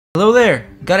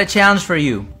Got a challenge for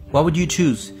you. What would you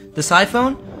choose? This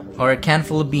iPhone or a can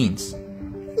full of beans?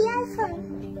 The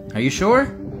iPhone. Are you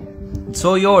sure? It's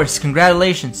all yours.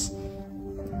 Congratulations.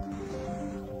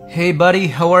 Hey buddy,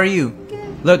 how are you?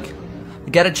 Good. Look, I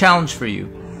got a challenge for you.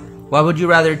 What would you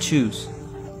rather choose?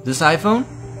 This iPhone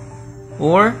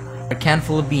or a can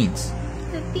full of beans?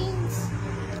 The beans.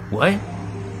 What?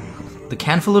 The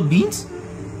can full of beans?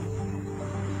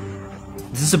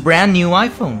 This is a brand new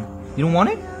iPhone. You don't want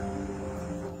it?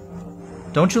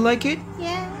 Don't you like it?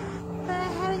 Yeah, but I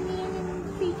haven't eaten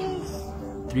in 3 days.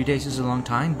 3 days is a long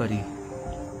time, buddy.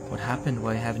 What happened?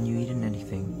 Why haven't you eaten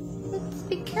anything? It's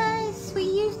because we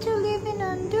used to live in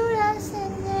Honduras,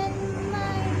 and then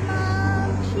my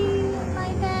mom, she and my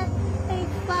dad, they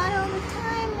fought all the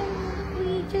time, and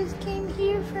we just came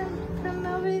here from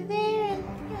over there,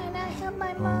 and I helped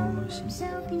my mom I see.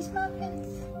 sell these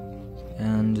muffins.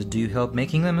 And do you help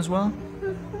making them as well?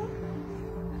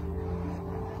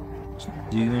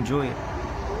 Do you enjoy it?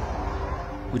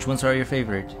 Which ones are your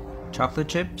favorite? Chocolate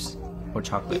chips or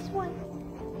chocolate? This one,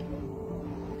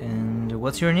 And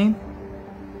what's your name?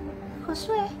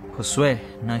 Josue, Josue.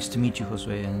 Nice to meet you,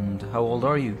 Josue. And how old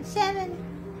are you? 7.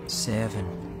 7.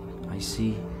 I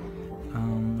see.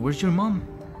 Where's your mom?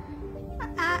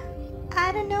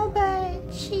 I don't know,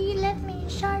 but she left me in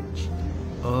charge.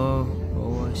 Oh,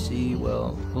 I see.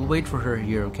 Well, we'll wait for her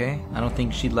here, okay? I don't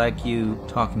think she'd like you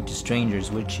talking to strangers,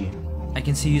 would she? I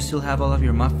can see you still have all of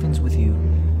your muffins with you.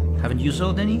 Haven't you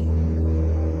sold any?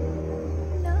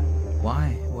 No,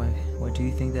 Why? Why do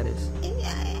you think that is?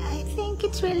 I think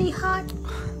it's really hot.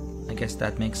 I guess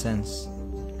that makes sense.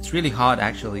 It's really hot,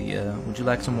 actually. Would you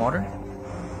like some water?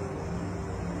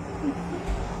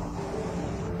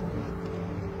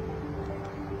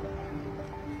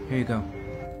 Here you go.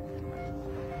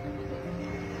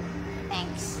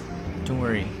 Thanks. Don't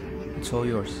worry. It's all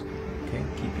yours. Okay,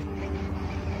 keep it.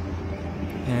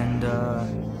 And,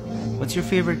 what's your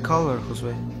favorite color,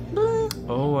 Josue? Blue.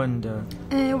 Oh, and,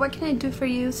 What can I do for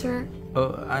you, sir?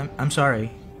 oh, I'm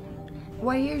sorry.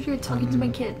 Why are you talking to my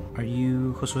kid? Are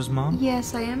you Josue's mom?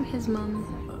 Yes, I am his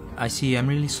mom. I see. I'm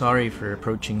really sorry for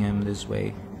approaching him this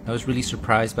way. I was really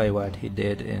surprised by what he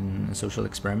did in a social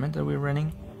experiment that we were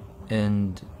running.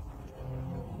 And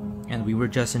we were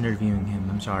just interviewing him.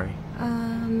 I'm sorry.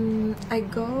 I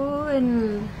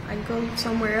go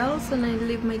somewhere else and I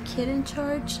leave my kid in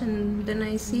charge, and then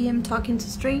I see him talking to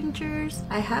strangers.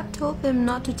 I have told him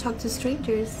not to talk to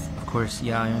strangers. Of course,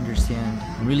 yeah, I understand.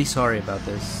 I'm really sorry about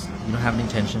this. You don't have an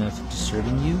intention of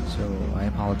disturbing you, so I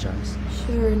apologize.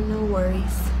 Sure, no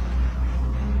worries.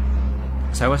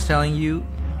 As I was telling you,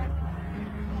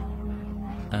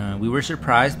 we were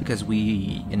surprised because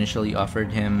we initially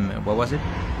offered him, what was it?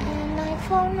 An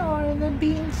iPhone or the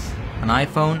beans? An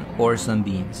iPhone or some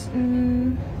beans.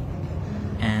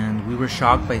 And we were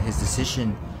shocked by his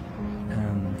decision.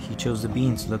 He chose the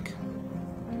beans, look.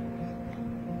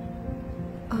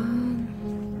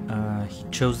 He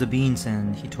chose the beans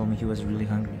and he told me he was really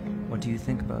hungry. What do you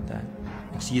think about that?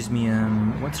 Excuse me,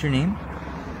 what's your name?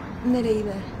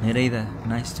 Nereida. Nereida.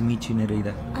 Nice to meet you,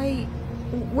 Nereida.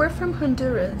 We're from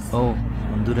Honduras. Oh,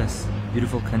 Honduras.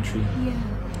 Beautiful country. Yeah.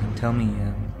 And tell me,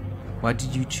 why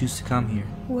did you choose to come here?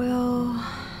 Well,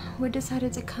 we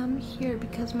decided to come here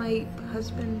because my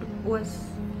husband was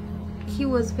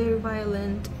very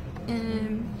violent,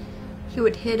 and he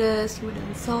would hit us, he would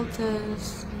insult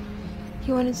us.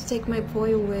 He wanted to take my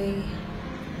boy away.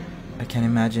 I can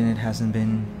imagine it hasn't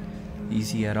been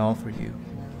easy at all for you.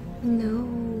 No,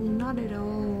 not at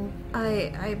all.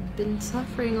 I've been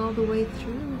suffering all the way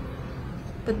through,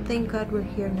 but thank God we're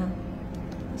here now.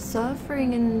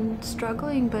 Suffering and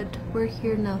struggling, but we're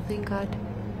here now, thank God.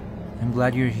 I'm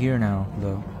glad you're here now,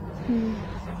 though.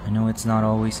 I know it's not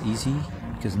always easy,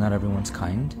 because not everyone's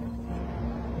kind.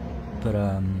 But,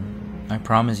 I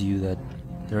promise you that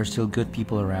there are still good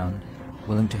people around,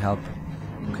 willing to help,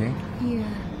 okay? Yeah.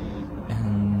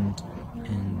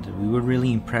 And we were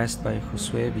really impressed by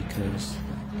Josue because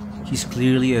he's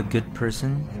clearly a good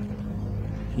person.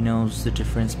 He knows the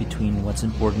difference between what's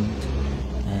important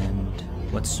and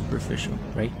what's superficial,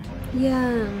 right?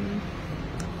 Yeah.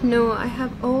 No, I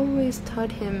have always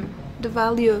taught him the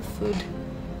value of food.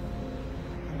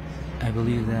 I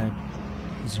believe that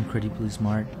he's incredibly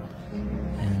smart,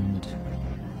 and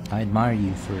I admire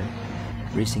you for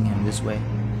raising him this way.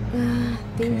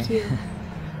 Thank you.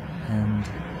 And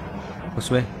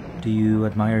Josue, do you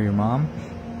admire your mom?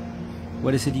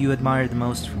 What is it you admire the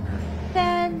most from her?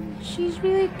 That she's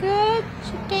really good,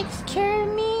 she takes care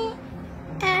of me,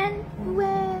 and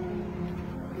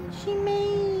when she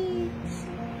makes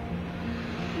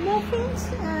muffins,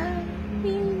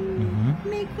 we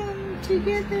make them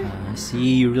together. I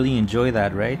see you really enjoy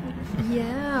that, right?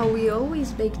 Yeah, we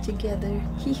always bake together.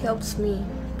 He helps me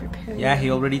prepare. Yeah,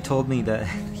 he already told me that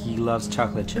he loves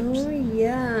chocolate chips. Oh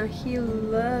yeah, he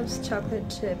loves chocolate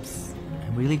chips.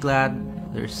 I'm really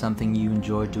glad there's something you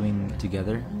enjoy doing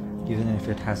together, even if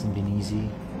it hasn't been easy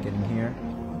getting here.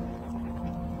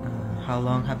 How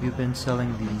long have you been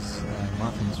selling these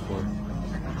muffins for?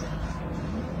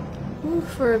 Ooh,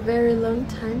 for a very long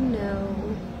time now,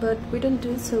 but we don't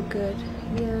do so good.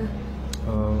 Yeah.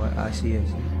 Oh, I see.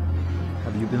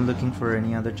 Have you been looking for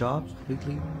any other jobs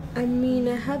lately? I mean,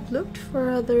 I have looked for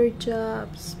other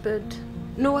jobs, but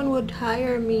no one would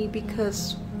hire me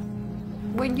because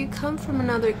when you come from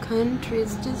another country,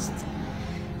 it's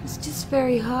just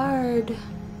very hard.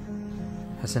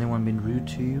 Has anyone been rude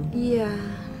to you? Yeah.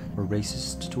 Or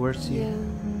racist towards you? Yeah.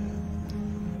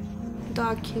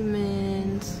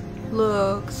 Documents,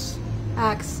 looks,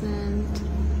 accent,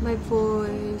 my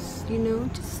voice,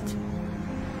 just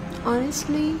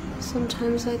honestly,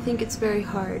 sometimes I think it's very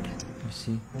hard. I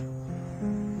see.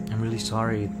 I'm really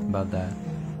sorry about that.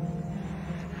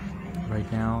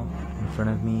 Right now, in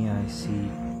front of me, I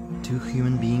see two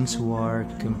human beings who are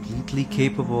completely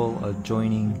capable of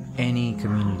joining any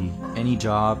community, any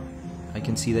job. I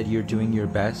can see that you're doing your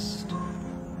best,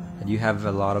 that you have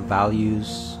a lot of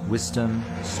values, wisdom,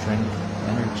 strength,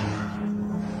 energy,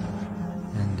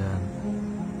 and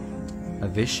a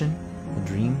vision, a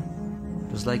dream,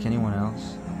 just like anyone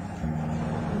else.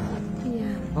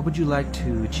 Yeah. What would you like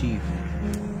to achieve?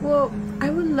 Well, I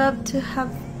would love to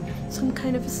have some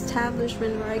kind of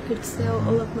establishment where I could sell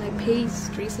all of my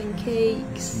pastries and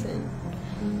cakes and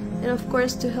of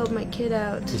course to help my kid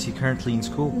out. Is he currently in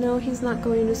school? No, he's not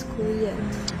going to school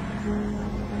yet.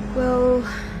 Well,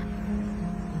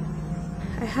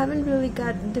 I haven't really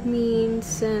got the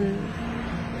means and...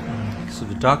 So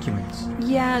the documents?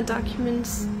 Yeah,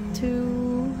 documents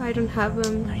too. I don't have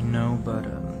them. I know, but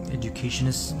education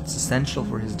is essential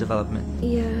for his development.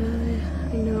 Yeah,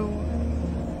 I know.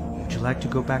 Would you like to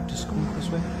go back to school this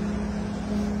way?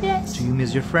 Yes. Do you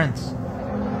miss your friends?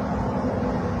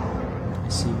 I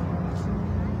see.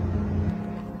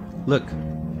 Look,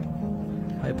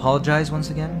 I apologize once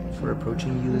again for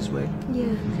approaching you this way. Yeah.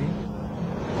 Okay?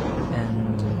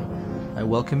 And I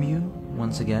welcome you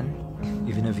once again,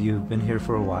 even if you've been here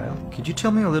for a while. Could you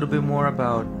tell me a little bit more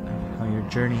about how your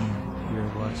journey here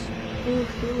was? Ooh,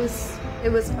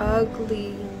 it was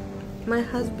ugly. My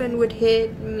husband would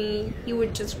hit me. He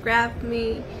would just grab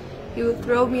me. He would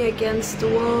throw me against the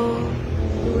wall.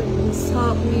 He would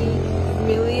insult me,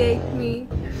 humiliate me.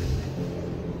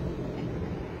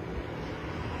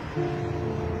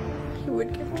 He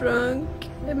would get drunk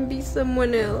and be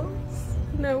someone else.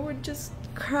 And I would just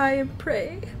cry and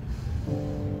pray.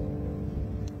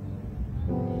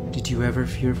 Did you ever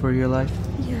fear for your life?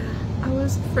 Yeah, I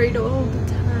was afraid all the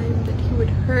time that he would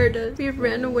hurt us. We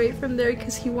ran away from there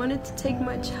because he wanted to take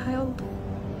my child.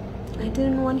 I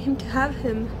didn't want him to have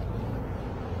him.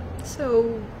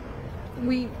 So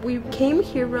we came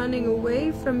here running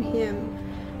away from him,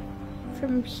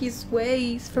 from his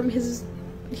ways,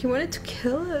 he wanted to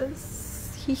kill us.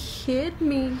 He hit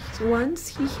me once.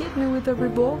 He hit me with a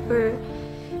revolver.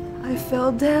 I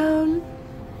fell down.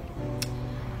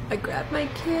 I grabbed my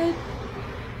kid.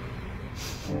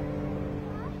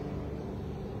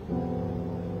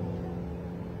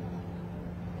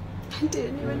 I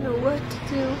didn't even know what to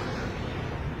do.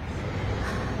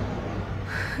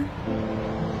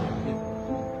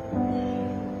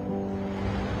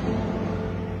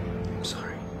 I'm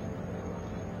sorry.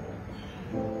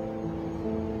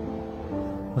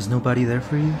 Was nobody there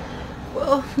for you?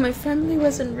 Well, my family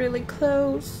wasn't really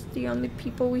close. The only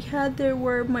people we had there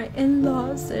were my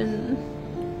in-laws, and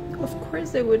of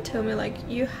course they would tell me, like,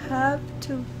 you have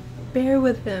to bear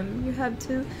with him. You have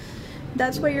to...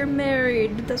 That's why you're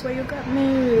married. That's why you got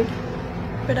married.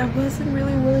 But I wasn't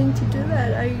really willing to do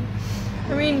that.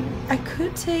 I mean, I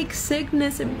could take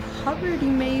sickness and poverty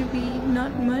maybe,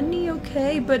 not money,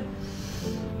 okay, but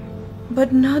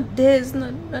not this,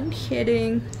 not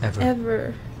hitting.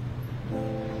 Ever.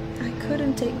 I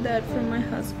couldn't take that from my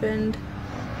husband.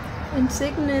 And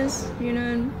sickness,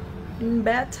 in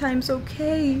bad times,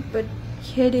 okay, but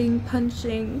hitting,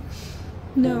 punching,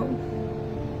 no.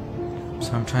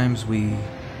 Sometimes we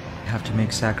have to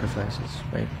make sacrifices,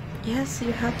 right? Yes,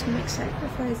 you have to make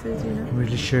sacrifices, I'm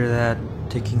really sure that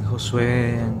taking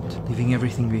Josue and leaving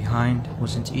everything behind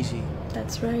wasn't easy.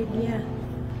 That's right, yeah.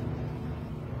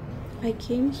 I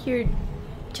came here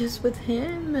just with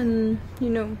him and,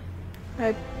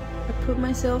 I put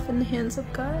myself in the hands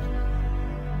of God.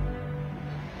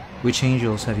 Which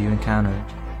angels have you encountered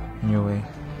in your way?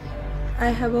 I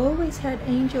have always had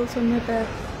angels on my back.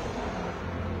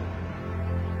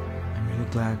 I'm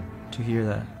really glad to hear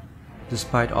that.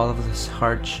 Despite all of this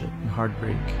hardship and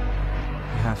heartbreak,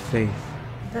 you have faith.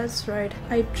 That's right.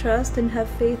 I trust and have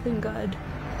faith in God.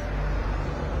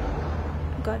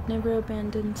 God never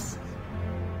abandons.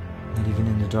 Not even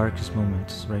in the darkest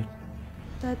moments, right?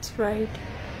 That's right.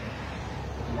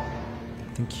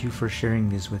 Thank you for sharing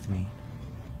this with me.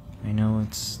 I know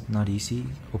it's not easy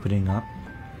opening up,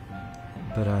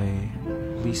 but I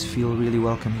at least feel really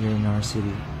welcome here in our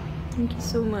city. Thank you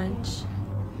so much.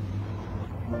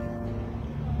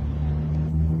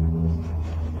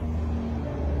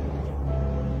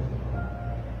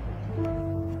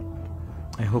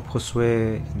 I hope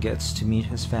Josue gets to meet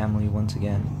his family once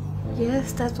again.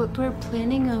 Yes, that's what we're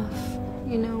planning of.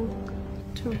 You know,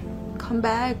 to come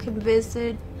back and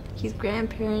visit his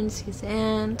grandparents, his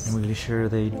aunts. I'm really sure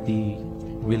they'd be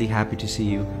really happy to see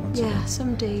you once again. Yeah,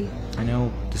 someday. I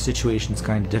know the situation's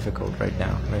kind of difficult right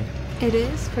now, right? It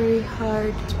is very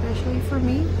hard, especially for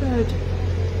me, but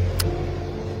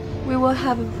we will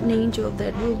have an angel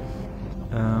that will...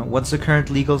 What's the current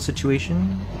legal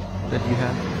situation that you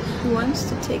have? He wants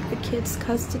to take the kids'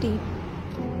 custody.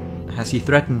 Has he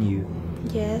threatened you?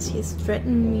 Yes, he's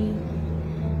threatened me.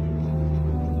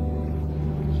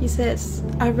 He says,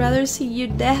 I'd rather see you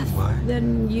dead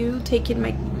than you taking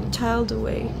my child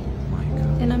away. Oh my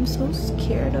God. And I'm so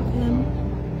scared of him.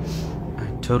 I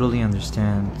totally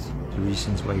understand the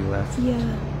reasons why you left.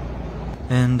 Yeah.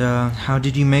 And how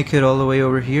did you make it all the way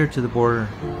over here to the border?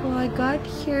 Well, I got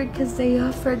here because they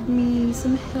offered me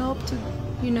some help to,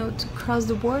 you know, to cross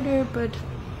the border, but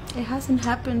it hasn't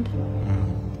happened.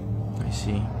 I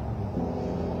see.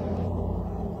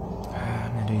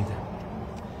 Nereida.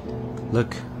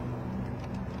 Look,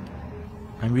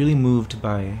 I'm really moved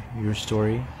by your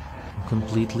story. I'm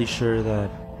completely sure that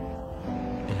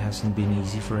it hasn't been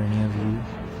easy for any of you.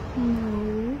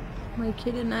 No, my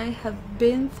kid and I have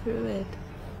been through it.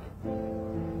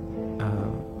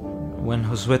 When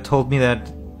Josue told me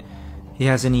that he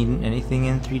hasn't eaten anything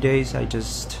in 3 days, I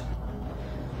just...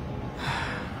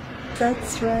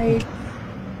 That's right.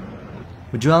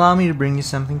 Would you allow me to bring you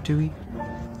something to eat?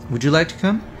 Would you like to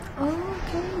come? Oh,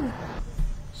 okay.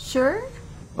 Sure?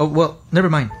 Oh, well, never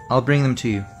mind. I'll bring them to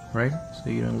you, right? So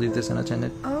you don't leave this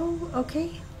unattended. Oh,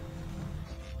 okay.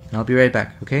 And I'll be right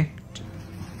back, okay?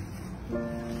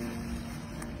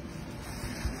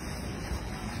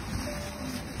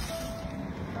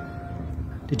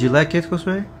 Did you like it,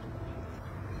 Josue?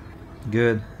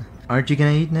 Good. Aren't you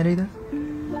gonna eat, Nereida?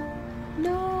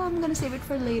 No, I'm gonna save it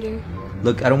for later.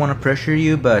 Look, I don't want to pressure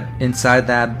you, but inside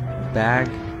that bag,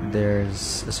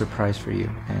 there's a surprise for you,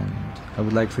 and I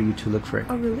would like for you to look for it.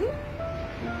 Oh, really?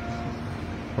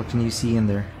 What can you see in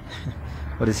there?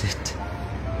 What is it?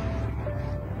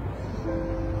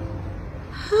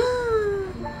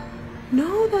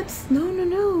 No, that's...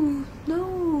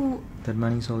 No. That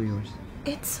money's all yours.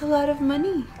 It's a lot of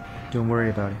money. Don't worry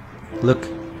about it. Look,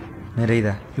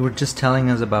 Nereida, you were just telling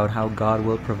us about how God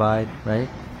will provide, right?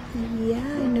 Yeah,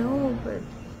 I know, but...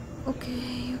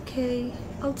 Okay.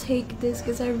 I'll take this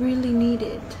because I really need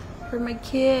it. For my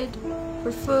kid,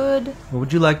 for food. What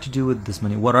would you like to do with this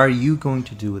money? What are you going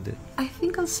to do with it? I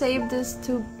think I'll save this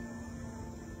to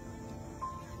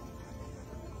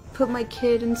put my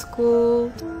kid in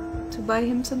school, to buy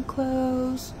him some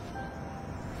clothes,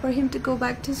 for him to go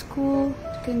back to school,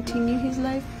 to continue his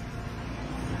life.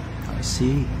 I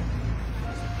see.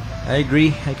 I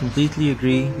agree. I completely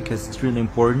agree because it's really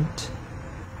important.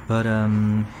 But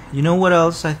you know what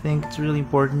else I think it's really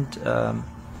important?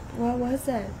 What was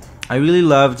that? I really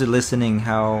loved listening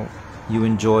how you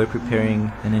enjoy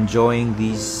preparing and enjoying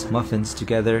these muffins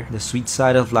together, the sweet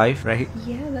side of life, right?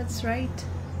 Yeah, that's right.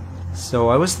 So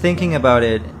I was thinking about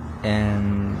it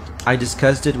and I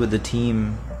discussed it with the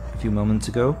team a few moments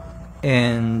ago,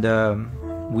 and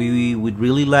we would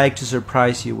really like to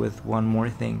surprise you with one more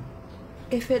thing.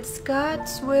 If it's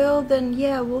God's will, then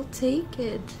yeah, we'll take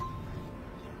it.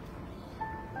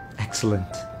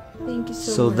 Excellent. Thank you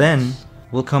so much. So then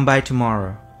we'll come by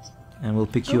tomorrow and we'll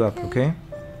pick you up, okay?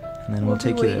 And then we'll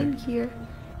take you there. Here.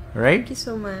 All right? Thank you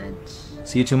so much.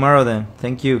 See you tomorrow then.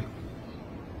 Thank you.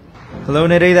 Hello,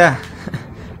 Nereida.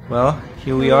 Well,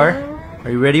 here we are. Are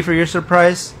you ready for your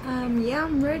surprise? Yeah,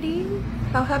 I'm ready.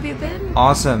 How have you been?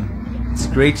 Awesome. It's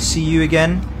great to see you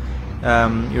again.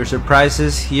 Your surprise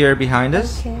is here behind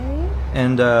us. Okay.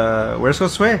 And where's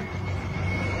Josue?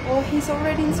 Oh, he's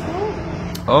already in school.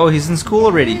 Oh, he's in school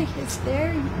already. Yeah, he's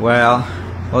there.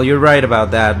 Well, you're right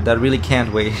about that. That really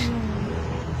can't wait.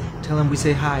 Tell him we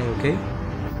say hi, okay?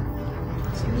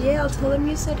 Yeah, I'll tell him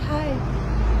you said hi.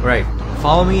 Right.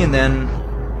 Follow me and then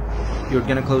you're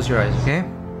gonna close your eyes, okay?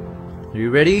 Are you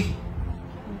ready?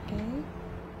 Okay.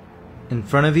 In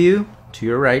front of you, to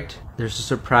your right, there's a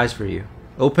surprise for you.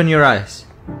 Open your eyes.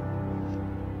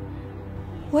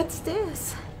 What's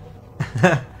this?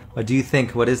 What do you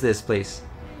think? What is this place?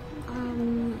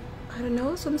 I don't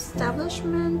know, some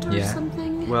establishment or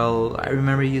something? Well, I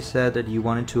remember you said that you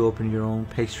wanted to open your own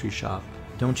pastry shop,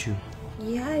 don't you?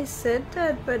 Yeah, I said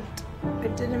that, but I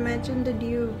didn't imagine that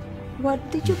you... What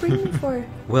did you bring me for?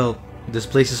 Well, this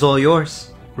place is all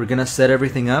yours. We're gonna set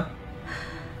everything up.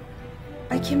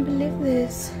 I can't believe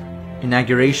this.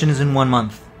 Inauguration is in 1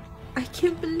 month. I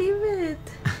can't believe it.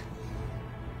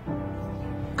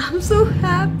 I'm so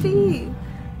happy.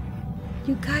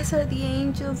 You guys are the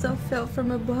angels that fell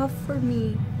from above for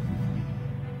me.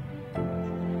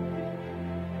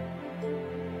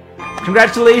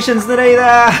 Congratulations,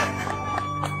 Nereida!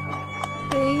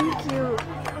 Thank you.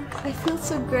 I feel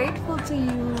so grateful to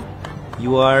you.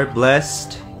 You are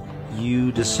blessed.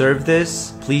 You deserve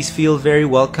this. Please feel very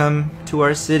welcome to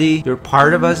our city. You're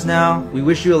part of us now. We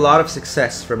wish you a lot of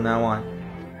success from now on.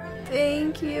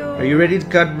 Thank you. Are you ready to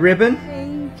cut ribbon?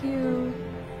 Thank you.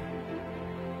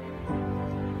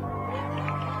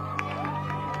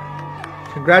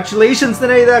 Congratulations,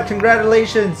 Nereida!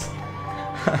 Congratulations!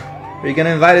 Are you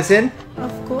gonna invite us in?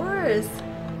 Of course.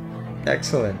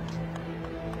 Excellent.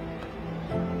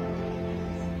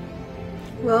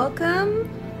 Welcome.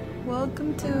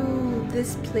 Welcome to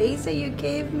this place that you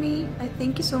gave me. I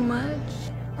thank you so much.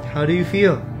 How do you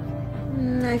feel?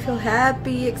 I feel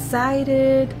happy,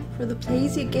 excited for the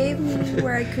place you gave me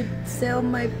where I could sell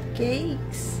my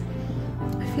cakes.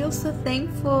 I feel so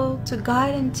thankful to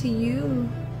God and to you.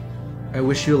 I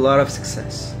wish you a lot of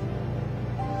success.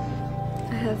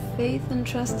 I have faith and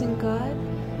trust in God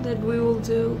that we will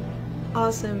do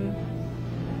awesome.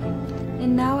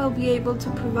 And now I'll be able to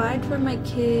provide for my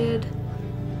kid.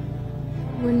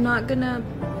 We're not gonna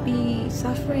be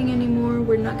suffering anymore.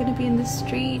 We're not gonna be in the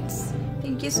streets.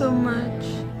 Thank you so much.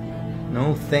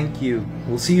 No, thank you.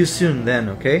 We'll see you soon then,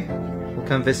 okay? We'll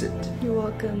come visit. You're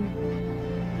welcome.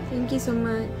 Thank you so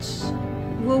much.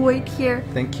 We'll wait here.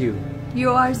 Thank you.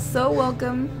 You are so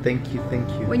welcome. Thank you, thank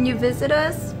you. When you visit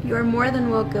us, you are more than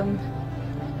welcome.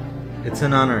 It's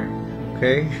an honor,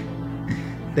 okay?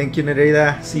 Thank you,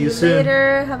 Nereida. See you soon.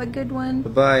 Later. Have a good one.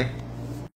 Bye-bye.